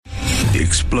The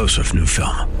explosive new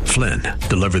film, Flynn,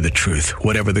 deliver the truth,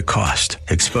 whatever the cost,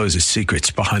 exposes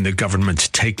secrets behind the government's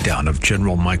takedown of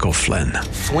General Michael Flynn.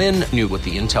 Flynn knew what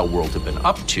the intel world had been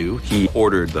up to. He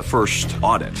ordered the first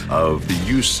audit of the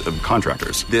use of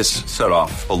contractors. This set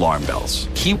off alarm bells.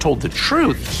 He told the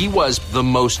truth. He was the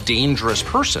most dangerous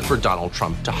person for Donald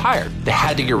Trump to hire. They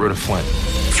had to get rid of Flynn.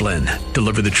 Flynn,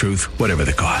 deliver the truth, whatever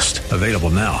the cost. Available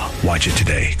now. Watch it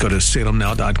today. Go to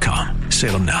salemnow.com.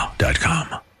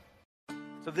 salemnow.com.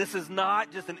 So this is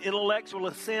not just an intellectual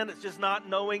assent. It's just not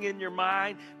knowing in your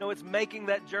mind. No, it's making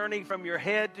that journey from your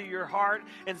head to your heart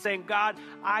and saying, God,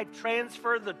 I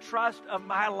transfer the trust of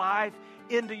my life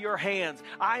into your hands.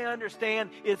 I understand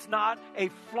it's not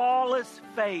a flawless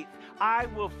faith. I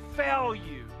will fail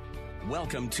you.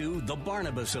 Welcome to The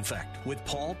Barnabas Effect with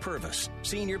Paul Purvis,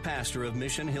 Senior Pastor of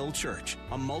Mission Hill Church,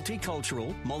 a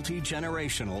multicultural,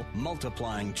 multi-generational,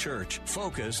 multiplying church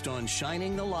focused on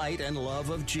shining the light and love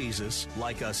of Jesus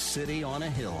like a city on a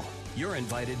hill. You're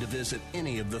invited to visit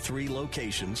any of the 3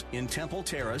 locations in Temple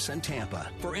Terrace and Tampa.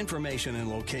 For information and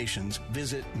locations,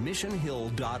 visit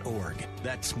missionhill.org.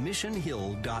 That's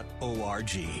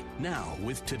missionhill.org. Now,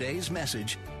 with today's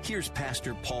message, here's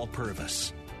Pastor Paul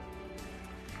Purvis.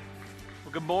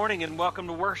 Good morning and welcome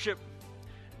to worship.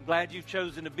 I'm glad you've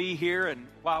chosen to be here. And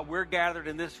while we're gathered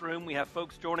in this room, we have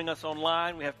folks joining us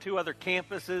online. We have 2 other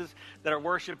campuses that are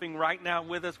worshiping right now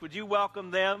with us. Would you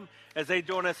welcome them as they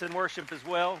join us in worship as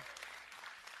well?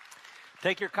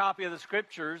 Take your copy of the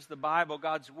scriptures, the Bible,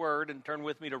 God's Word, and turn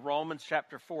with me to Romans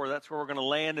chapter 4. That's where we're going to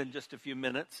land in just a few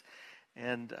minutes.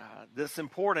 And this is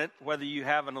important, whether you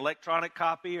have an electronic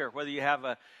copy or whether you have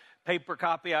a paper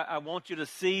copy. I want you to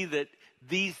see that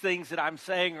these things that I'm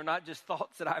saying are not just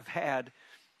thoughts that I've had,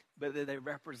 but that they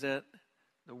represent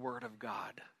the Word of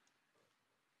God.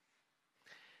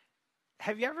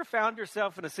 Have you ever found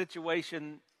yourself in a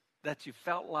situation that you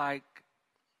felt like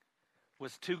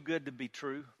was too good to be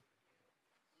true?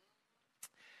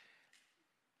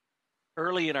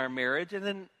 Early in our marriage, and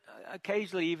then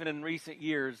occasionally even in recent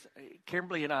years,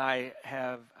 Kimberly and I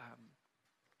have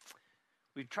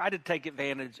we've tried to take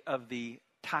advantage of the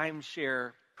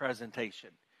timeshare presentation.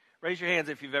 Raise your hands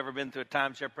if you've ever been to a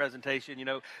timeshare presentation, you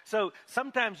know. So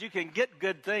sometimes you can get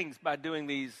good things by doing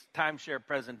these timeshare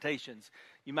presentations.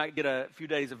 You might get a few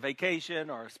days of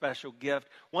vacation or a special gift.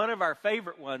 One of our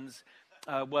favorite ones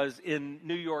was in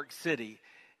New York City.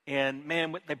 And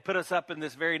man, they put us up in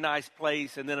this very nice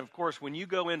place. And then, of course, when you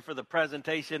go in for the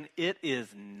presentation, it is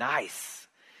nice.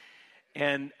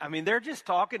 And, I mean, they're just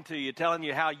talking to you, telling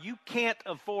you how you can't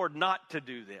afford not to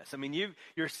do this. I mean,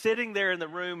 you're sitting there in the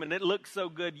room, and it looks so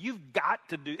good. You've got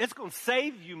to do it. It's going to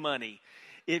save you money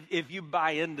if you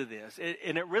buy into this.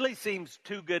 And it really seems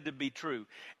too good to be true.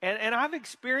 And I've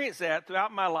experienced that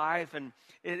throughout my life, and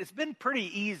it's been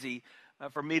pretty easy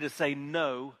for me to say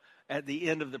no at the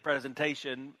end of the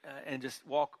presentation and just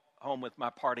walk home with my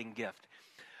parting gift.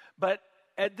 But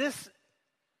at this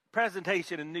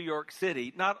presentation in New York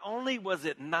City, not only was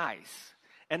it nice,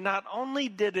 and not only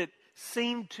did it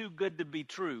seem too good to be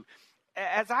true,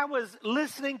 as I was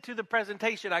listening to the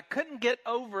presentation, I couldn't get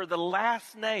over the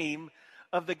last name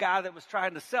of the guy that was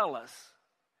trying to sell us.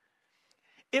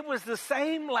 It was the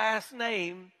same last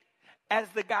name as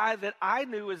the guy that I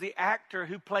knew as the actor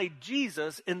who played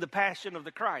Jesus in The Passion of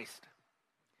the Christ.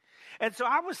 And so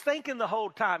I was thinking the whole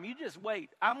time, you just wait,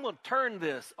 I'm going to turn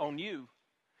this on you.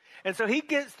 And so he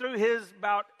gets through his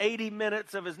about 80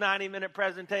 minutes of his 90-minute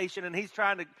presentation, and he's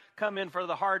trying to come in for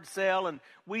the hard sell, and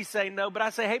we say no. But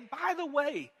I say, hey, by the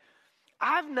way,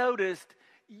 I've noticed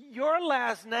your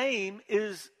last name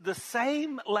is the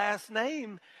same last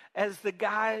name as the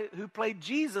guy who played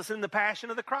Jesus in The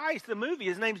Passion of the Christ, the movie.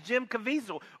 His name's Jim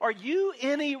Caviezel. Are you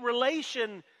any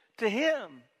relation to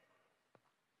him?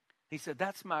 He said,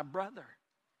 that's my brother.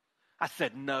 I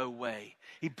said, no way.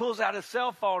 He pulls out his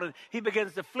cell phone and he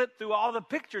begins to flip through all the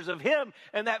pictures of him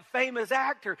and that famous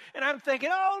actor. And I'm thinking,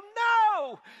 oh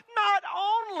no, not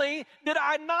only did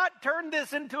I not turn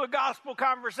this into a gospel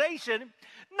conversation,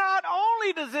 not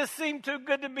only does this seem too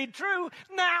good to be true,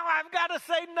 now I've got to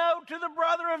say no to the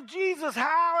brother of Jesus.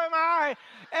 How am I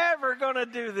ever going to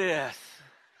do this?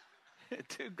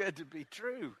 Too good to be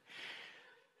true.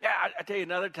 Yeah, I tell you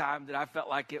another time that I felt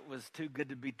like it was too good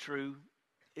to be true.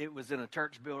 It was in a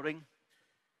church building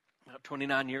about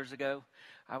 29 years ago.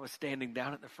 I was standing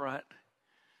down at the front.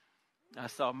 I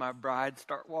saw my bride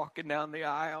start walking down the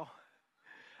aisle.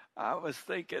 I was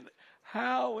thinking,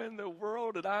 how in the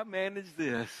world did I manage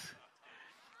this?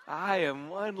 I am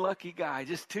one lucky guy,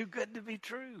 just too good to be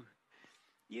true.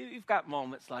 You've got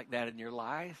moments like that in your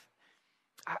life.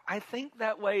 I think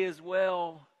that way as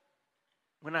well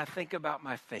when I think about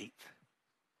my faith.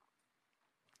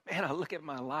 man, I look at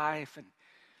my life and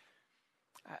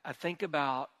I think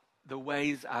about the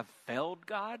ways I've failed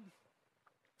God.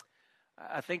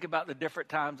 I think about the different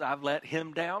times I've let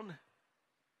him down.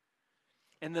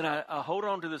 And then I hold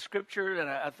on to the scripture and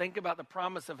I think about the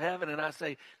promise of heaven and I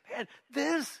say, man,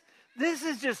 this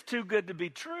is just too good to be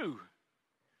true.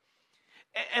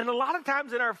 And a lot of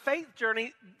times in our faith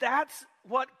journey, that's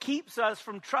what keeps us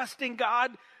from trusting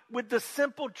God with the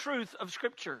simple truth of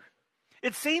Scripture.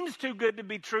 It seems too good to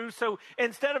be true, so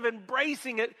instead of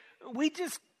embracing it, we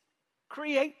just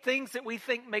create things that we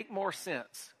think make more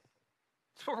sense.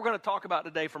 That's what we're going to talk about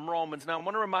today from Romans. Now, I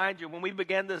want to remind you, when we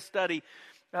began this study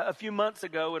a few months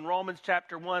ago in Romans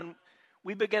chapter 1,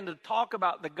 we began to talk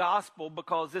about the gospel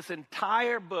because this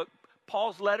entire book,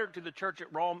 Paul's letter to the church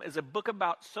at Rome, is a book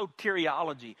about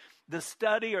soteriology, the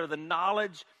study or the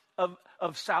knowledge of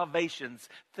salvations,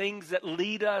 things that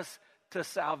lead us to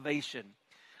salvation.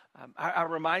 I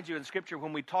remind you in Scripture,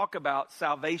 when we talk about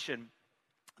salvation,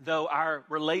 though our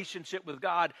relationship with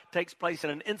God takes place in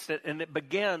an instant and it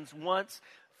begins once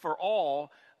for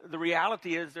all, the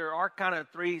reality is there are kind of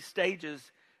three stages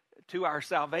to our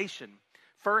salvation.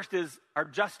 First is our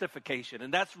justification,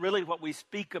 and that's really what we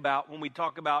speak about when we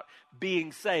talk about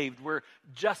being saved. We're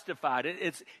justified.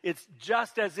 It's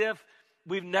just as if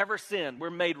we've never sinned.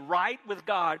 We're made right with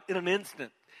God in an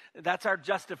instant. That's our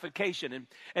justification.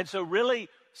 And so really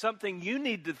something you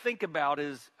need to think about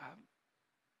is,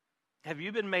 have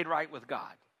you been made right with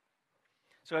God?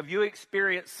 So have you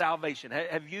experienced salvation?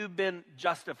 Have you been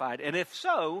justified? And if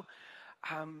so,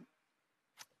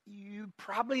 you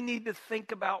probably need to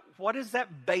think about, what is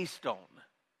that based on?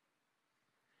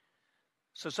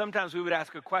 So sometimes we would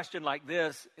ask a question like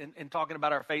this in talking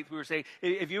about our faith. We were saying,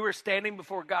 if you were standing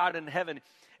before God in heaven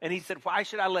and he said, why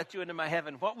should I let you into my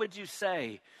heaven? What would you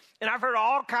say? And I've heard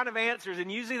all kind of answers,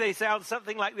 and usually they sound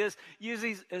something like this.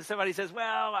 Usually somebody says,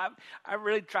 well, I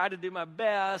really try to do my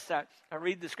best. I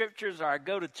read the scriptures, or I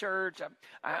go to church.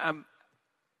 I'm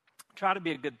try to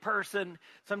be a good person.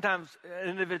 Sometimes an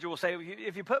individual will say,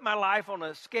 if you put my life on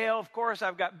a scale, of course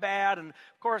I've got bad, and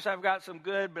of course I've got some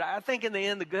good, but I think in the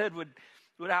end the good would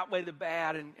outweigh the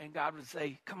bad, and God would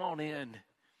say, come on in.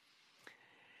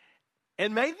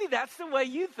 And maybe that's the way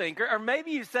you think, or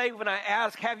maybe you say, when I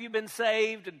ask, have you been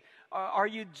saved, and are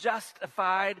you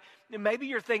justified? And maybe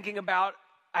you're thinking about,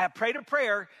 I have prayed a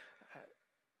prayer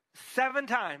 7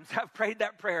 times. I've prayed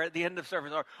that prayer at the end of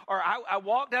service. Or I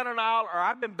walked down an aisle, or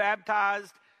I've been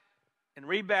baptized and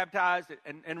rebaptized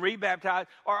and rebaptized.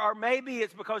 Or maybe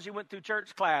it's because you went through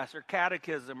church class or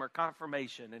catechism or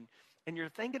confirmation. And you're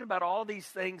thinking about all these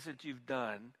things that you've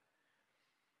done.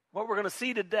 What we're going to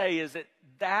see today is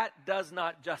that does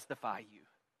not justify you.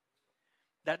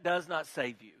 That does not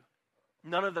save you.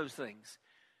 None of those things.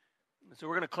 So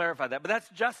we're going to clarify that. But that's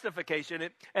justification.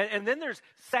 And then there's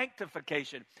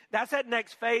sanctification. That's that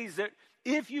next phase that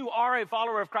if you are a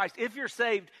follower of Christ, if you're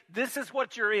saved, this is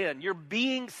what you're in. You're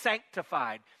being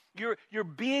sanctified. You're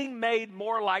being made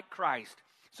more like Christ.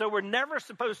 So we're never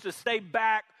supposed to stay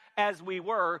back as we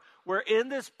were. We're in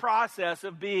this process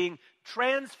of being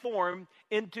transformed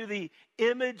into the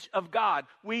image of God.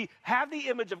 We have the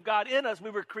image of God in us.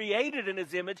 We were created in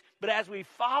his image, but as we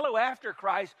follow after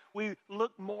Christ, we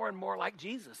look more and more like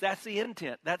Jesus. That's the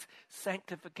intent. That's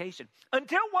sanctification.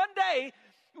 Until one day,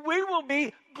 we will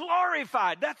be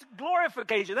glorified. That's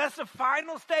glorification. That's the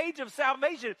final stage of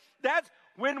salvation. That's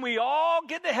when we all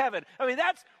get to heaven. I mean,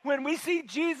 that's when we see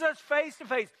Jesus face to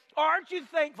face. Aren't you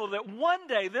thankful that one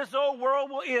day this old world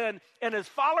will end, and as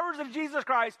followers of Jesus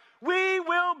Christ, we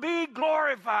will be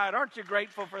glorified? Aren't you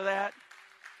grateful for that?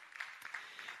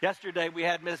 Yesterday, we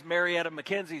had Miss Marietta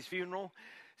McKenzie's funeral.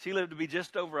 She lived to be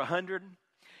just over 100.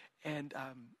 And,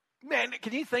 man,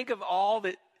 can you think of all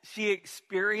that she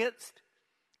experienced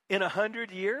in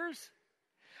 100 years?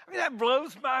 I mean, that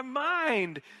blows my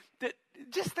mind.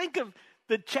 Just think of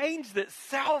the change that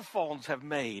cell phones have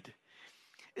made.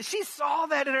 She saw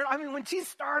that in her, when she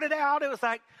started out, it was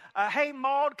like, hey,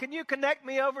 Maud, can you connect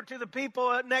me over to the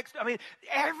people next?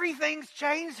 Everything's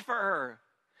changed for her.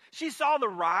 She saw the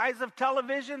rise of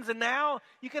televisions, and now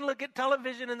you can look at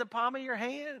television in the palm of your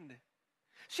hand.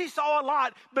 She saw a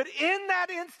lot, but in that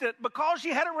instant, because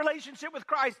she had a relationship with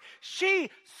Christ, she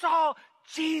saw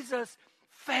Jesus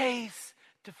face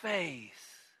to face.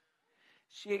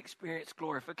 She experienced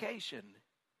glorification.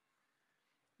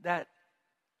 That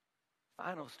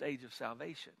final stage of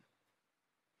salvation.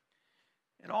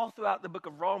 And all throughout the book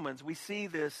of Romans, we see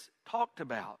this talked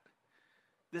about,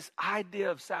 this idea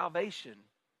of salvation.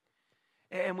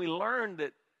 And we learn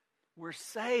that we're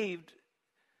saved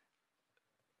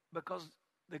because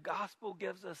the gospel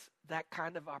gives us that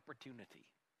kind of opportunity.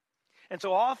 And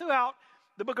so all throughout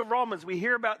the book of Romans, we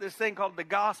hear about this thing called the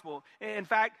gospel. In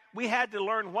fact, we had to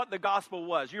learn what the gospel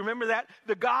was. You remember that?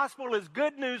 The gospel is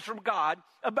good news from God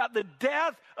about the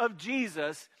death of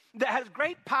Jesus that has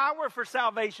great power for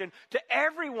salvation to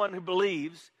everyone who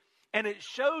believes, and it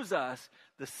shows us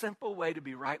the simple way to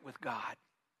be right with God,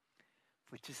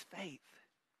 which is faith.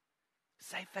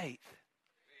 Say faith.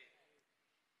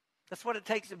 That's what it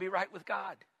takes to be right with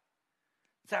God.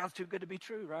 Sounds too good to be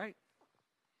true, right?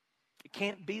 It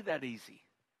can't be that easy.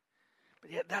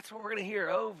 But yet that's what we're going to hear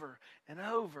over and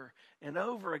over and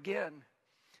over again.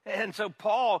 And so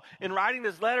Paul, in writing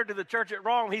this letter to the church at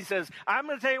Rome, he says, I'm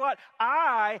going to tell you what,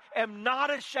 I am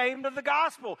not ashamed of the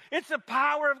gospel. It's the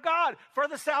power of God for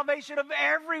the salvation of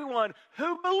everyone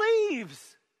who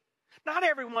believes. Not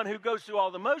everyone who goes through all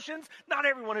the motions, not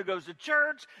everyone who goes to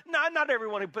church, not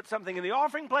everyone who puts something in the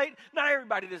offering plate, not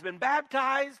everybody that's been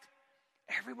baptized.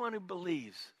 Everyone who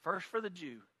believes, first for the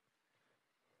Jew,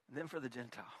 and then for the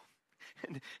Gentile.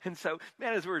 And so,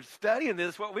 man, as we're studying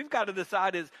this, what we've got to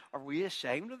decide is, are we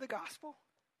ashamed of the gospel?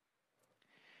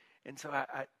 And so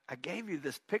I gave you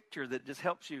this picture that just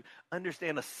helps you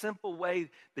understand a simple way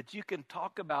that you can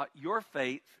talk about your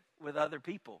faith with other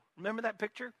people. Remember that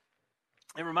picture?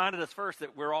 It reminded us first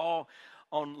that we're all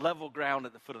on level ground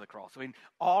at the foot of the cross. I mean,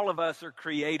 all of us are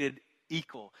created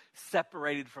equal,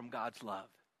 separated from God's love.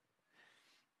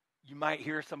 You might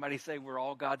hear somebody say we're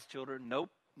all God's children. Nope,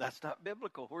 that's not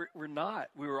biblical. We're not.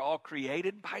 We were all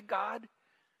created by God,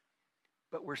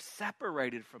 but we're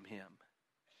separated from Him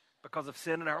because of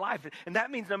sin in our life. And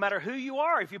that means no matter who you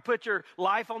are, if you put your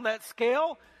life on that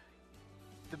scale,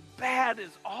 the bad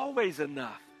is always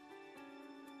enough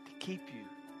to keep you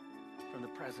from the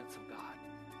presence of God.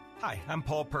 Hi, I'm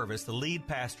Paul Purvis, the lead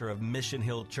pastor of Mission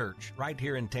Hill Church right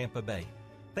here in Tampa Bay.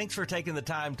 Thanks for taking the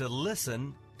time to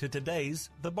listen to today's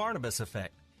The Barnabas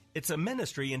Effect. It's a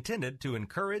ministry intended to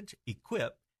encourage,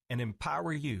 equip, and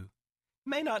empower you. You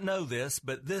may not know this,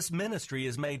 but this ministry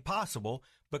is made possible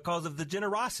because of the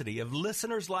generosity of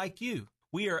listeners like you.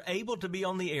 We are able to be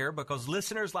on the air because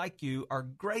listeners like you are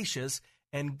gracious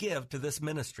and give to this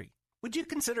ministry. Would you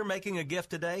consider making a gift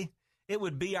today? It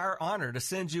would be our honor to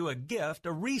send you a gift,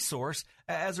 a resource,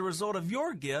 as a result of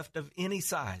your gift of any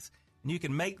size. And you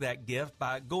can make that gift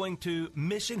by going to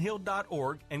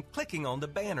missionhill.org and clicking on the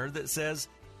banner that says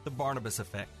The Barnabas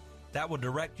Effect. That will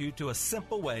direct you to a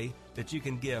simple way that you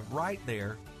can give right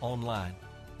there online.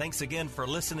 Thanks again for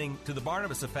listening to The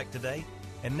Barnabas Effect today.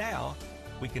 And now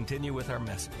we continue with our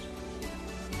message.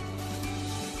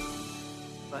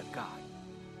 But God,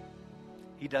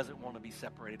 He doesn't want to be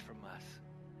separated from us.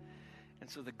 And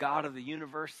so the God of the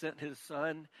universe sent His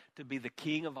Son to be the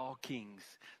King of all kings,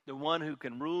 the one who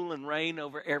can rule and reign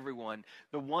over everyone,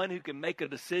 the one who can make a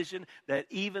decision that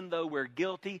even though we're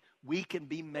guilty, we can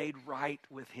be made right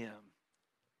with Him.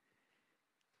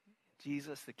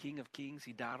 Jesus, the King of kings,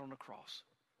 He died on a cross.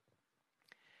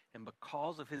 And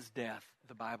because of His death,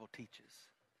 the Bible teaches,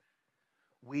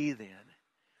 we then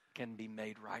can be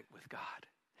made right with God.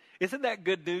 Isn't that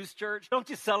good news, church? Don't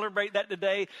you celebrate that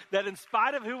today? That in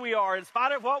spite of who we are, in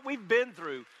spite of what we've been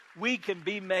through, we can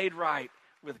be made right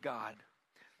with God.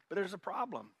 But there's a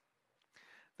problem.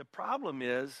 The problem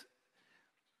is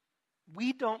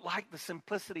we don't like the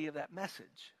simplicity of that message.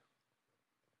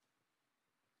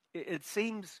 It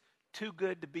seems too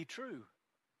good to be true.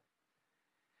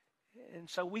 And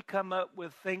so we come up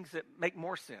with things that make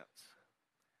more sense,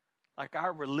 like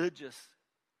our religious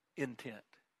intent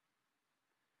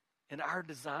and our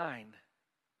design.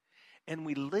 And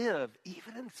we live,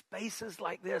 even in spaces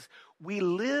like this, we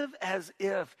live as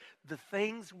if the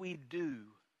things we do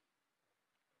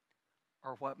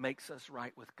are what makes us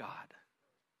right with God.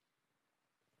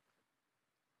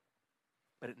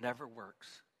 But it never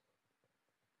works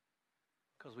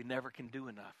because we never can do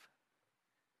enough,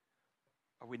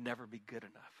 or we never be good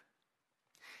enough.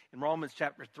 In Romans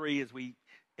chapter 3, as we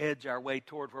edge our way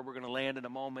toward where we're going to land in a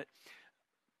moment,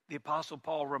 the Apostle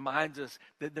Paul reminds us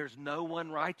that there's no one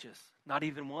righteous, not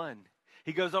even one.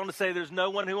 He goes on to say there's no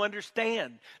one who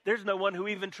understands. There's no one who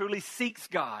even truly seeks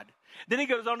God. Then he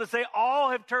goes on to say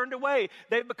all have turned away.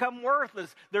 They've become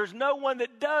worthless. There's no one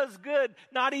that does good,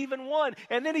 not even one.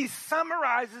 And then he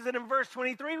summarizes it in verse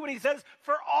 23 when he says,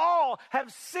 for all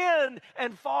have sinned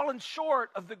and fallen short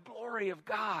of the glory of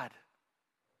God.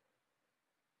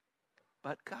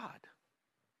 But God.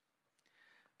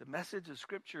 The message of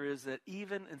Scripture is that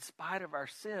even in spite of our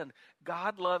sin,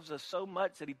 God loves us so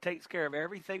much that He takes care of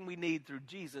everything we need through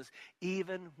Jesus,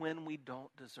 even when we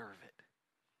don't deserve it.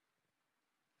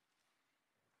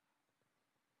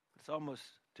 It's almost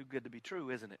too good to be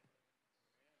true, isn't it?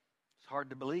 It's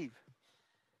hard to believe.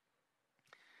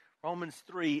 Romans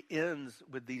 3 ends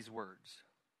with these words.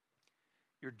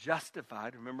 You're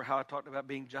justified. Remember how I talked about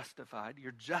being justified?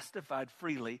 You're justified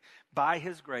freely by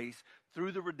his grace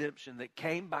through the redemption that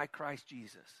came by Christ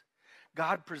Jesus.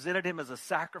 God presented him as a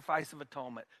sacrifice of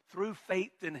atonement through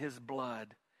faith in his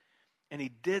blood. And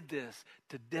he did this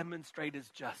to demonstrate his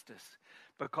justice,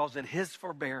 because in his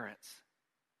forbearance,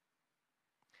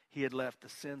 he had left the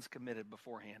sins committed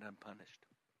beforehand unpunished.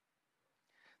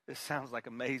 This sounds like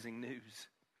amazing news,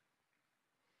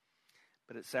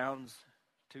 but it sounds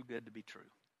too good to be true.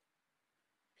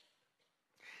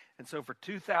 And so for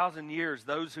 2,000 years,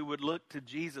 those who would look to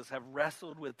Jesus have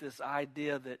wrestled with this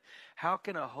idea that how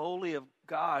can a holy of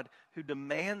God who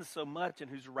demands so much and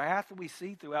whose wrath we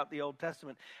see throughout the Old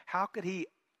Testament, how could he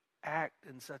act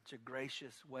in such a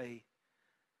gracious way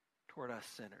toward us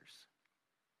sinners?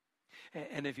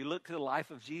 And if you look to the life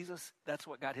of Jesus, that's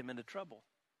what got him into trouble.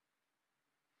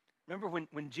 Remember,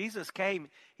 when Jesus came,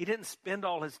 he didn't spend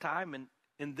all his time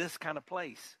in this kind of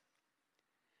place.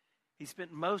 He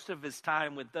spent most of his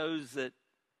time with those that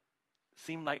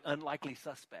seemed like unlikely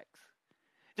suspects.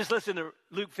 Just listen to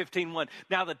Luke 15:1.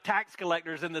 Now the tax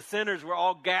collectors and the sinners were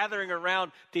all gathering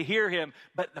around to hear him,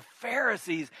 but the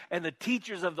Pharisees and the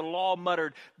teachers of the law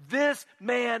muttered, "This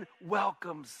man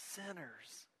welcomes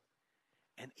sinners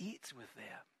and eats with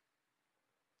them."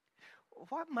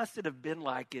 What must it have been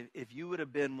like if you would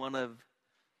have been one of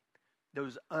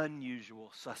those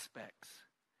unusual suspects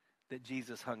that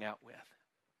Jesus hung out with?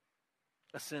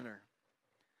 A sinner,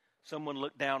 someone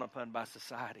looked down upon by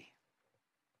society.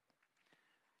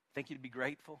 Think you'd be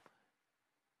grateful?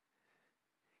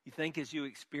 You think as you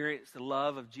experience the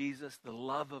love of Jesus, the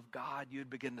love of God, you'd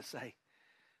begin to say,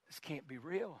 this can't be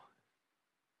real.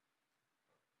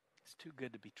 It's too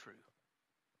good to be true.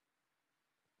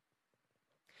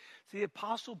 See, the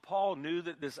Apostle Paul knew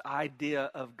that this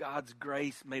idea of God's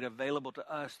grace made available to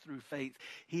us through faith,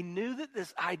 he knew that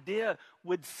this idea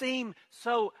would seem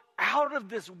so out of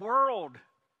this world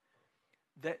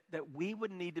that we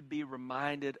would need to be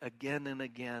reminded again and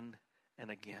again and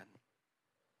again.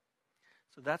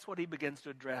 So that's what he begins to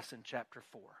address in chapter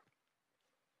 4.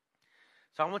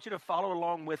 So I want you to follow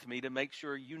along with me to make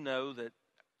sure you know that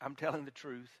I'm telling the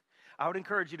truth. I would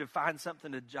encourage you to find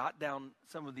something to jot down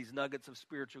some of these nuggets of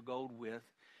spiritual gold with,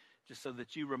 just so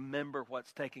that you remember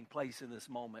what's taking place in this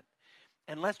moment.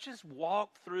 And let's just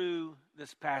walk through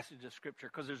this passage of Scripture,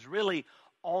 because there's really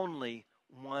only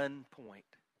one point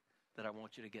that I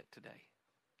want you to get today.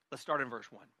 Let's start in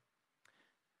verse 1.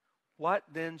 What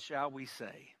then shall we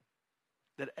say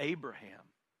that Abraham,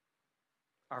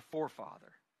 our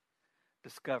forefather,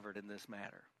 discovered in this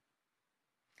matter?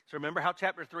 So remember how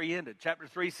chapter 3 ended. Chapter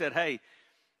 3 said, hey,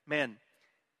 man,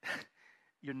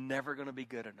 you're never going to be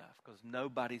good enough because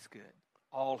nobody's good.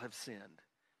 All have sinned.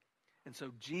 And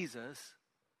so Jesus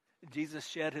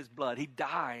shed his blood. He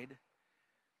died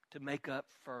to make up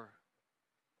for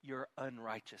your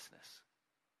unrighteousness.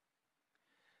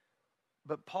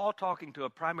 But Paul, talking to a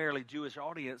primarily Jewish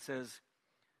audience, says,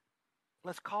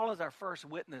 let's call as our first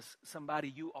witness somebody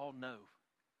you all know,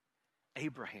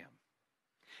 Abraham.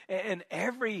 And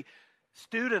every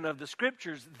student of the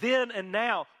Scriptures then and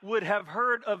now would have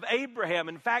heard of Abraham.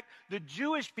 In fact, the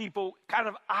Jewish people kind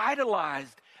of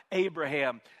idolized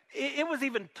Abraham. It was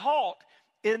even taught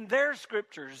in their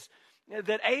Scriptures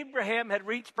that Abraham had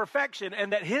reached perfection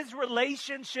and that his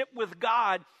relationship with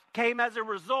God came as a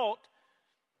result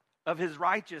of his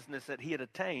righteousness that he had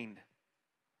attained.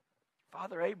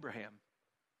 Father Abraham.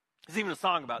 There's even a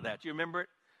song about that. Do you remember it?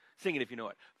 Sing it if you know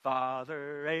it.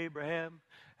 Father Abraham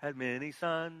had many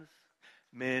sons.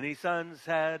 Many sons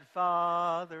had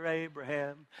Father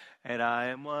Abraham, and I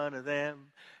am one of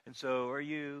them, and so are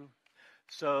you.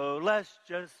 So let's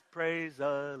just praise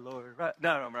the Lord. Right?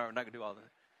 No, we're not going to do all that.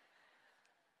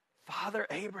 Father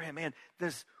Abraham, man,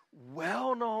 this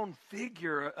well-known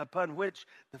figure upon which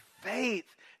the faith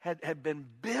had been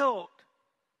built.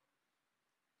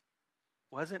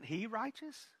 Wasn't he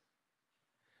righteous?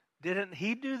 Didn't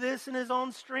he do this in his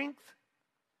own strength?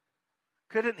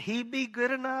 Couldn't he be good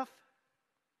enough?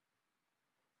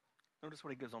 Notice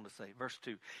what he goes on to say. Verse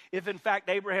 2. If in fact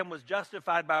Abraham was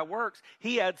justified by works,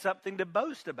 he had something to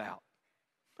boast about,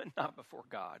 but not before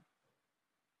God.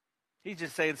 He's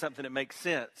just saying something that makes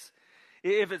sense.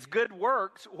 If it's good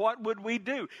works, what would we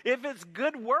do? If it's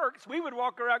good works, we would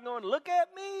walk around going, look at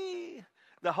me,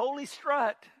 the holy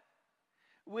strut.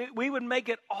 We would make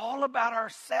it all about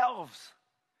ourselves.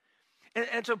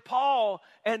 And so Paul,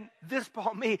 and this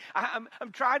Paul, me,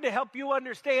 I'm trying to help you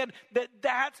understand that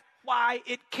that's why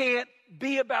it can't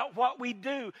be about what we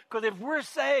do. Because if we're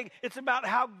saying it's about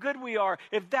how good we are,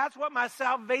 if that's what my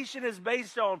salvation is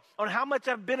based on how much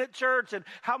I've been at church and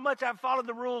how much I've followed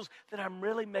the rules, then I'm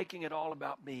really making it all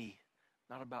about me,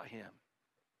 not about him.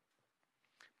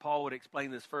 Paul would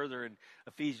explain this further in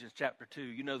Ephesians chapter 2.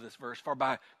 You know this verse. For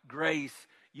by grace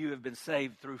you have been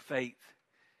saved through faith.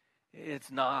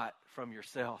 It's not from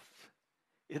yourself.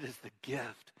 It is the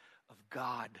gift of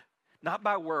God. Not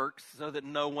by works, so that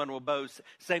no one will boast.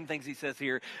 Same things he says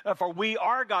here. For we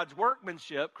are God's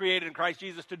workmanship, created in Christ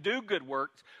Jesus to do good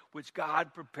works, which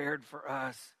God prepared for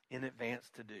us in advance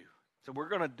to do. So we're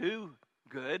going to do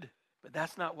good, but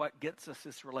that's not what gets us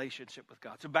this relationship with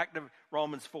God. So back to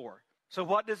Romans 4. So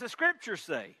what does the scripture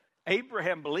say?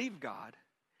 Abraham believed God,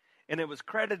 and it was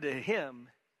credited to him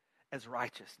as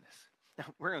righteousness. Now,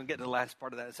 we're going to get to the last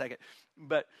part of that in a second.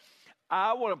 But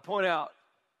I want to point out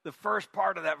the first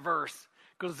part of that verse,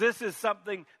 because this is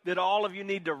something that all of you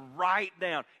need to write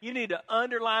down. You need to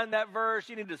underline that verse.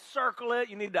 You need to circle it.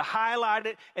 You need to highlight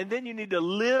it. And then you need to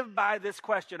live by this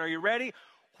question. Are you ready?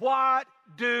 What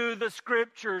do the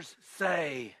scriptures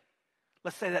say?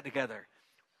 Let's say that together.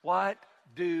 What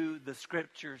do the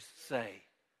scriptures say?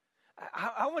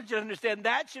 I want you to understand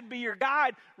that should be your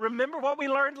guide. Remember what we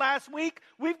learned last week?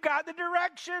 We've got the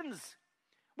directions.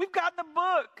 We've got the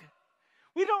book.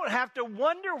 We don't have to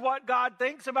wonder what God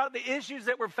thinks about the issues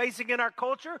that we're facing in our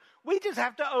culture. We just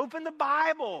have to open the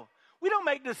Bible. We don't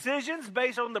make decisions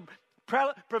based on the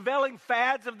prevailing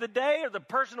fads of the day or the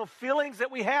personal feelings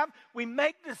that we have. We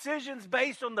make decisions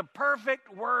based on the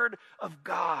perfect Word of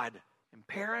God. And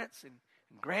parents and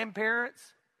grandparents,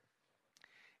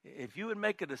 if you would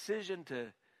make a decision to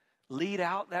lead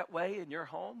out that way in your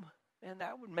home, man,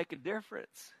 that would make a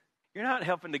difference. You're not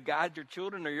helping to guide your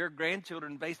children or your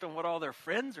grandchildren based on what all their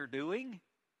friends are doing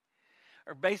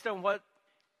or based on what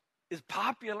is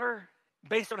popular,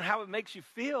 based on how it makes you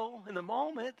feel in the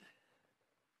moment.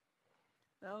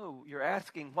 No, you're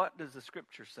asking, what does the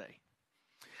scripture say?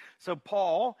 So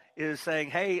Paul is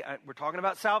saying, hey, we're talking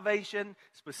about salvation,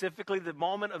 specifically the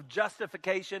moment of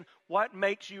justification. What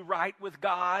makes you right with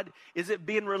God? Is it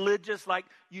being religious like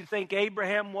you think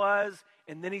Abraham was?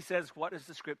 And then he says, what does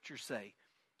the scripture say?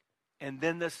 And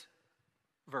then this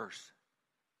verse.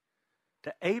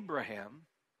 To Abraham,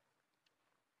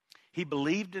 he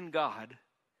believed in God,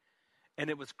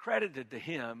 and it was credited to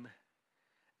him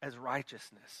as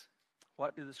righteousness.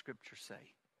 What do the scriptures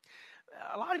say?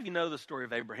 A lot of you know the story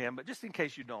of Abraham, but just in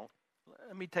case you don't,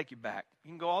 let me take you back.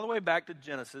 You can go all the way back to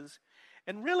Genesis,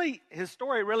 and really, his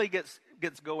story really gets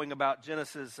going about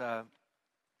Genesis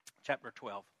chapter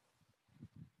 12.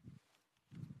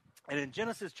 And in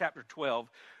Genesis chapter 12,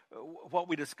 what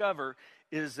we discover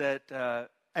is that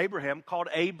Abraham, called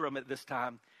Abram at this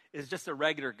time, is just a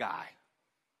regular guy.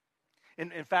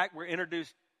 In fact, we're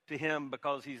introduced to him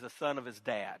because he's the son of his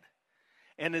dad.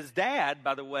 And his dad,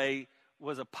 by the way,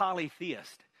 was a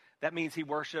polytheist. That means he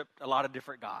worshiped a lot of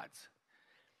different gods.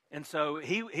 And so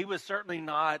he was certainly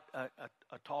not a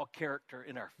tall character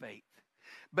in our faith.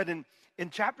 But in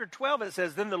chapter 12, it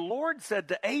says, Then the Lord said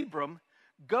to Abram,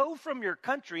 Go from your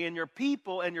country and your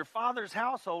people and your father's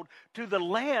household to the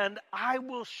land I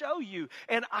will show you,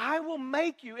 and I will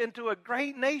make you into a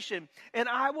great nation, and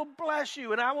I will bless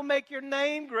you, and I will make your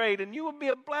name great, and you will be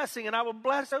a blessing, and I will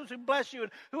bless those who bless you,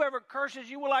 and whoever curses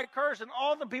you will I curse, and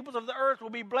all the peoples of the earth will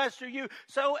be blessed through you.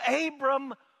 So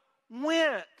Abram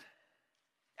went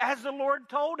as the Lord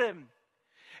told him.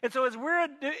 And so as we're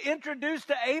introduced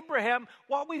to Abraham,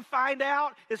 what we find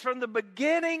out is from the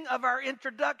beginning of our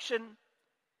introduction,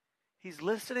 he's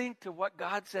listening to what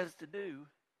God says to do,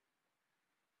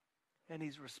 and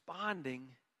he's responding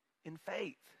in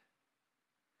faith.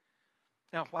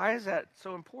 Now, why is that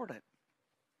so important?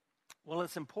 Well,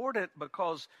 it's important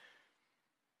because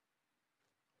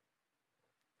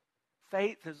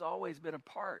faith has always been a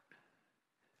part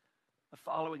of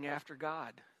following after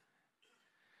God.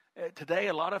 Today,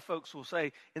 a lot of folks will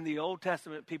say, in the Old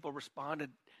Testament, people responded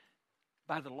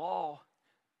by the law,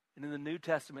 and in the New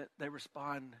Testament, they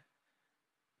respond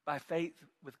by faith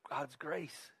with God's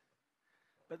grace.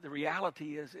 But the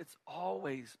reality is it's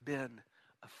always been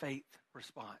a faith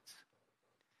response.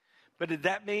 But did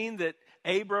that mean that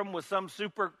Abram was some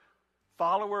super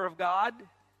follower of God?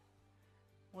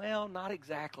 Well, not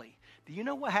exactly. Do you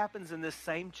know what happens in this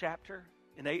same chapter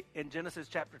in Genesis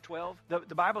chapter 12?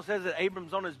 The Bible says that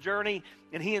Abram's on his journey,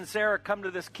 and he and Sarah come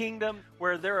to this kingdom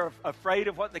where they're afraid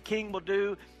of what the king will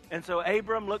do. And so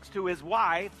Abram looks to his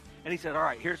wife, and he said, all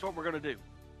right, here's what we're going to do.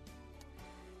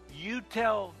 You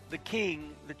tell the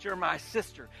king that you're my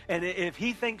sister. And if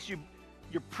he thinks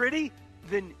you're pretty,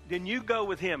 then you go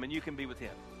with him and you can be with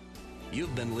him.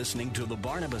 You've been listening to The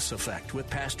Barnabas Effect with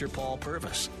Pastor Paul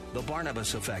Purvis. The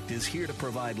Barnabas Effect is here to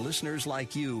provide listeners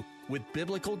like you with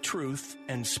biblical truth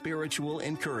and spiritual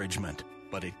encouragement.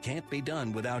 But it can't be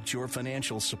done without your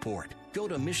financial support. Go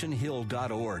to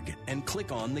missionhill.org and click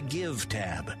on the Give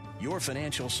tab. Your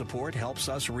financial support helps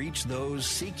us reach those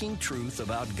seeking truth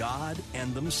about God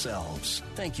and themselves.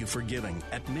 Thank you for giving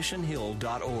at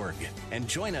missionhill.org. And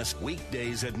join us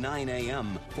weekdays at 9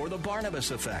 a.m. for The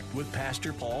Barnabas Effect with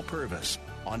Pastor Paul Purvis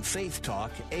on Faith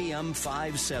Talk AM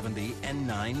 570 and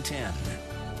 910.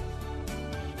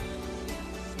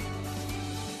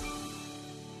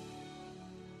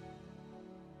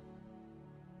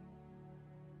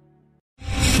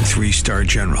 Three-star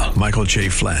General Michael J.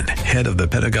 Flynn, head of the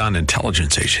Pentagon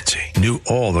Intelligence Agency, knew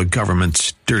all the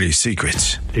government's dirty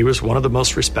secrets. He was one of the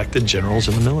most respected generals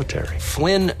in the military.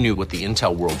 Flynn knew what the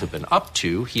intel world had been up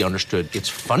to. He understood its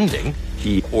funding.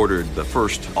 He ordered the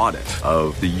first audit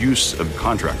of the use of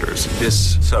contractors.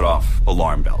 This set off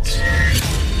alarm bells.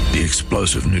 The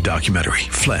explosive new documentary,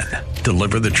 Flynn,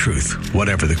 Deliver the Truth,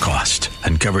 Whatever the Cost,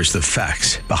 uncovers the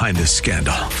facts behind this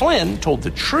scandal. Flynn told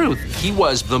the truth. He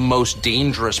was the most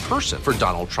dangerous person for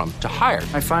Donald Trump to hire.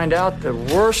 I find out the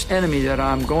worst enemy that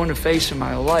I'm going to face in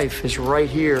my life is right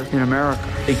here in America.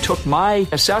 They took my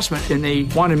assessment and they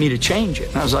wanted me to change it.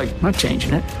 And I was like, I'm not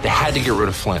changing it. They had to get rid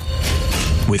of Flynn.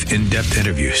 With in-depth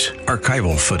interviews,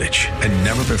 archival footage, and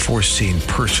never-before-seen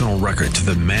personal records of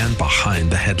the man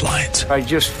behind the headlines. I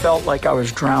just felt like I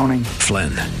was drowning.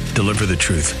 Flynn, Deliver the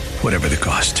Truth, Whatever the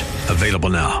Cost. Available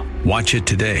now. Watch it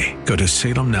today. Go to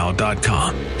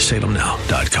salemnow.com.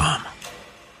 salemnow.com.